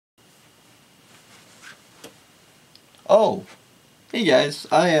Oh, hey guys,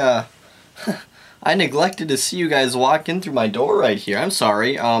 I neglected to see you guys walk in through my door right here. I'm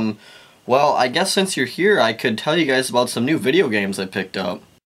sorry. Well, I guess since you're here, I could tell you guys about some new video games I picked up.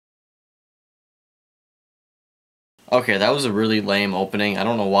 Okay, that was a really lame opening. I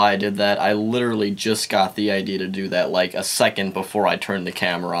don't know why I did that. I literally just got the idea to do that like a second before I turned the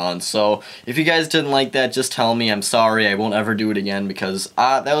camera on. So if you guys didn't like that, just tell me. I'm sorry. I won't ever do it again because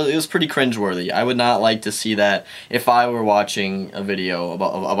it was pretty cringeworthy. I would not like to see that if I were watching a video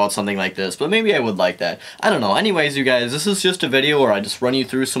about something like this. But maybe I would like that. I don't know. Anyways, you guys, this is just a video where I just run you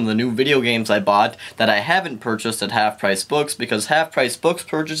through some of the new video games I bought that I haven't purchased at Half Price Books, because Half Price Books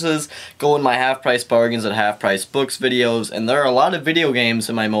purchases go in my Half Price Bargains at Half Price Books videos, and there are a lot of video games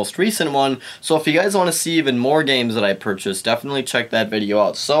in my most recent one, so if you guys want to see even more games that I purchased, definitely check that video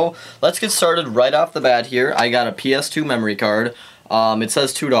out. So let's get started right off the bat here. I got a PS2 memory card. It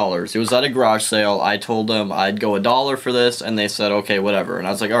says $2. It was at a garage sale. I told them I'd go $1 for this, and they said, okay, whatever. And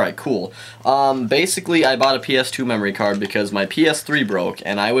I was like, alright, cool. Basically, I bought a PS2 memory card because my PS3 broke,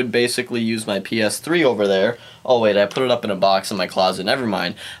 and I would basically use my PS3 over there. Oh, wait, I put it up in a box in my closet. Never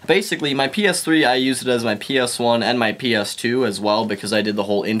mind. Basically, my PS3, I used it as my PS1 and my PS2 as well, because I did the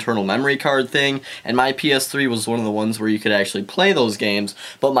whole internal memory card thing, and my PS3 was one of the ones where you could actually play those games,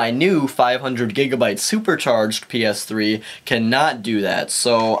 but my new 500 gigabyte supercharged PS3 cannot do that.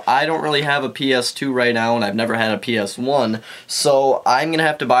 So I don't really have a PS2 right now, and I've never had a PS1, so I'm gonna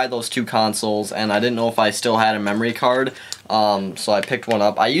have to buy those two consoles, and I didn't know if I still had a memory card. So I picked one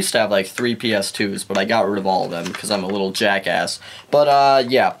up. I used to have like 3 PS2s, but I got rid of all of them because I'm a little jackass. But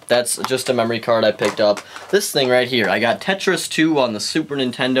yeah, that's just a memory card I picked up. This thing right here, I got Tetris 2 on the Super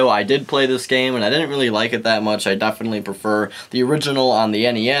Nintendo. I did play this game, and I didn't really like it that much. I definitely prefer the original on the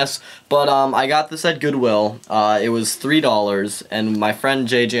NES. But I got this at Goodwill. It was $3, and my friend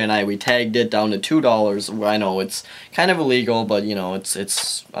JJ and I, we tagged it down to $2. I know it's kind of illegal, but you know,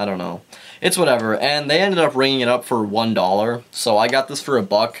 it's I don't know. It's whatever, and they ended up ringing it up for $1, so I got this for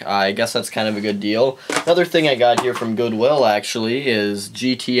 $1. I guess that's kind of a good deal. Another thing I got here from Goodwill, actually, is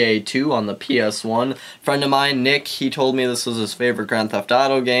GTA 2 on the PS1. Friend of mine, Nick, he told me this was his favorite Grand Theft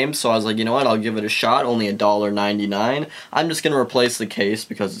Auto game, so I was like, you know what, I'll give it a shot, only $1.99. I'm just going to replace the case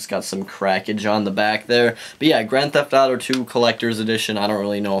because it's got some crackage on the back there. But yeah, Grand Theft Auto 2 Collector's Edition, I don't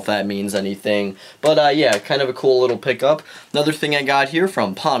really know if that means anything. But yeah, kind of a cool little pickup. Another thing I got here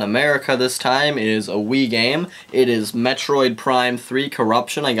from Pan America this time is a Wii game. It is Metroid Prime 3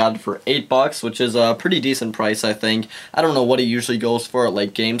 Corruption. I got it for $8, which is a pretty decent price, I think. I don't know what it usually goes for at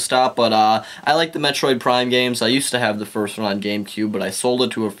like GameStop, but I like the Metroid Prime games. I used to have the first one on GameCube, but I sold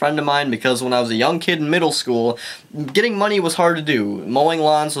it to a friend of mine because when I was a young kid in middle school, getting money was hard to do. Mowing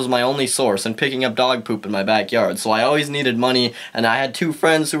lawns was my only source, and picking up dog poop in my backyard, so I always needed money, and I had two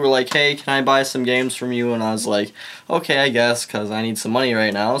friends who were like, hey, can I buy some games from you? And I was like, okay, I guess, because I need some money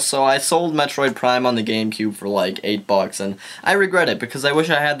right now. So I sold Metroid Prime on the GameCube for like $8, and I regret it because I wish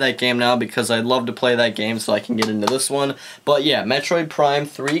I had that game now because I'd love to play that game so I can get into this one. But yeah, Metroid Prime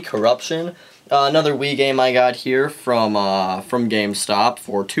 3 Corruption. Another Wii game I got here from GameStop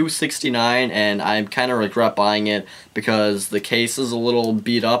for $2.69, and I kind of regret buying it because the case is a little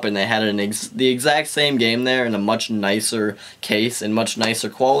beat up, and they had the exact same game there in a much nicer case and much nicer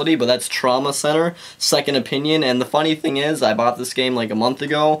quality, but that's Trauma Center, Second Opinion. And the funny thing is, I bought this game like a month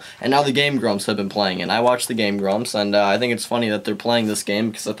ago, and now the Game Grumps have been playing it. I watched the Game Grumps, and I think it's funny that they're playing this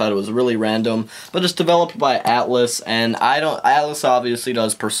game because I thought it was really random, but it's developed by Atlas, and Atlas obviously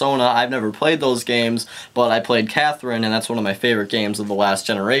does Persona. I've never played those games, but I played Catherine, and that's one of my favorite games of the last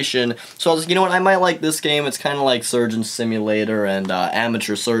generation, so I was like, you know what, I might like this game. It's kind of like Surgeon Simulator and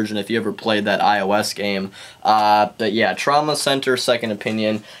Amateur Surgeon, if you ever played that iOS game. But yeah, Trauma Center, Second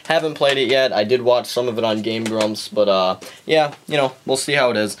Opinion. Haven't played it yet. I did watch some of it on Game Grumps, but yeah, you know, we'll see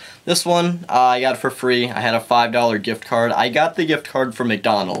how it is. This one, I got it for free. I had a $5 gift card. I got the gift card from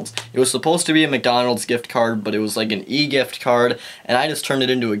McDonald's. It was supposed to be a McDonald's gift card, but it was like an e-gift card, and I just turned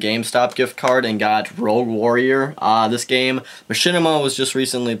it into a GameStop gift card and got Rogue Warrior. This game, Machinima was just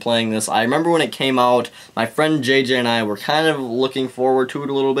recently playing this. I remember when it came out, my friend JJ and I were kind of looking forward to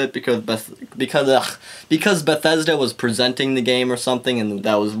it a little bit because Bethesda was presenting the game or something, and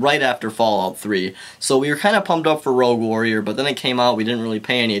that was right after Fallout 3. So we were kind of pumped up for Rogue Warrior, but then it came out, we didn't really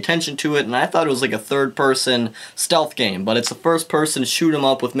pay any attention to it, and I thought it was like a third-person stealth game, but it's a first-person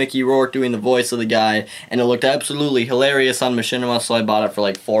shoot-'em-up with Mickey Rourke doing the voice of the guy, and it looked absolutely hilarious on Machinima, so I bought it for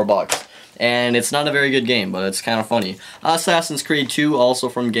like $4. And it's not a very good game, but it's kind of funny. Assassin's Creed 2, also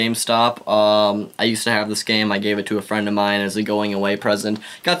from GameStop. I used to have this game. I gave it to a friend of mine as a going-away present.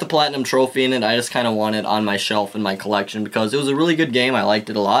 Got the Platinum Trophy in it. I just kind of want it on my shelf in my collection because it was a really good game. I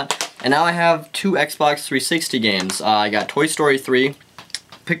liked it a lot. And now I have 2 Xbox 360 games. I got Toy Story 3.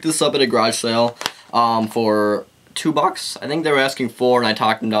 Picked this up at a garage sale for $2. I think they were asking $4 and I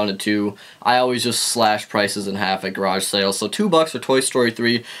talked them down to $2. I always just slash prices in half at garage sales. So $2 for Toy Story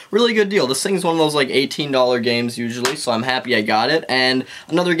 3, really good deal. This thing's one of those like $18 games usually, so I'm happy I got it. And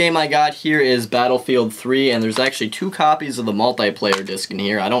another game I got here is Battlefield 3, and there's actually 2 copies of the multiplayer disc in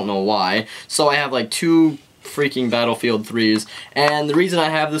here. I don't know why. So I have like 2 freaking Battlefield 3s, and the reason I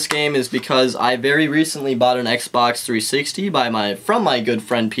have this game is because I very recently bought an Xbox 360 from my good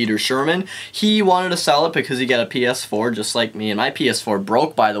friend Peter Sherman. He wanted to sell it because he got a PS4 just like me, and my PS4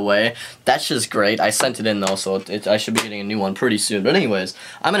 broke, by the way. That's just great. I sent it in though, so I should be getting a new one pretty soon. But anyways,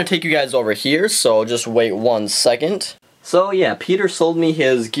 I'm gonna take you guys over here, so just wait 1 second. So yeah, Peter sold me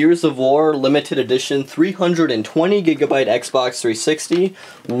his Gears of War limited edition 320 gigabyte Xbox 360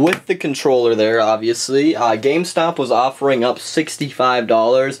 with the controller there, obviously. GameStop was offering up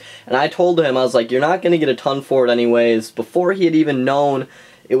 $65, and I told him, I was like, you're not going to get a ton for it anyways, before he had even known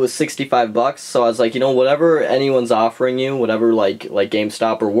it was $65, so I was like, you know, whatever anyone's offering you, whatever like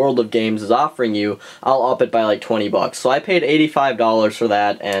GameStop or World of Games is offering you, I'll up it by like $20. So I paid $85 for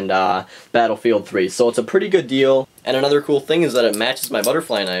that and Battlefield 3, so it's a pretty good deal. And another cool thing is that it matches my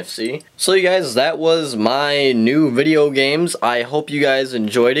butterfly knife, see? So you guys, that was my new video games. I hope you guys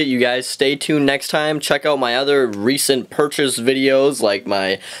enjoyed it. You guys stay tuned next time. Check out my other recent purchase videos, like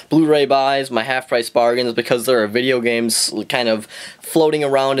my Blu-ray buys, my half-price bargains, because there are video games kind of floating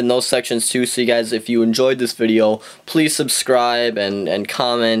around in those sections too. So you guys, if you enjoyed this video, please subscribe and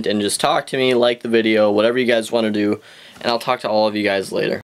comment and just talk to me, like the video, whatever you guys want to do. And I'll talk to all of you guys later.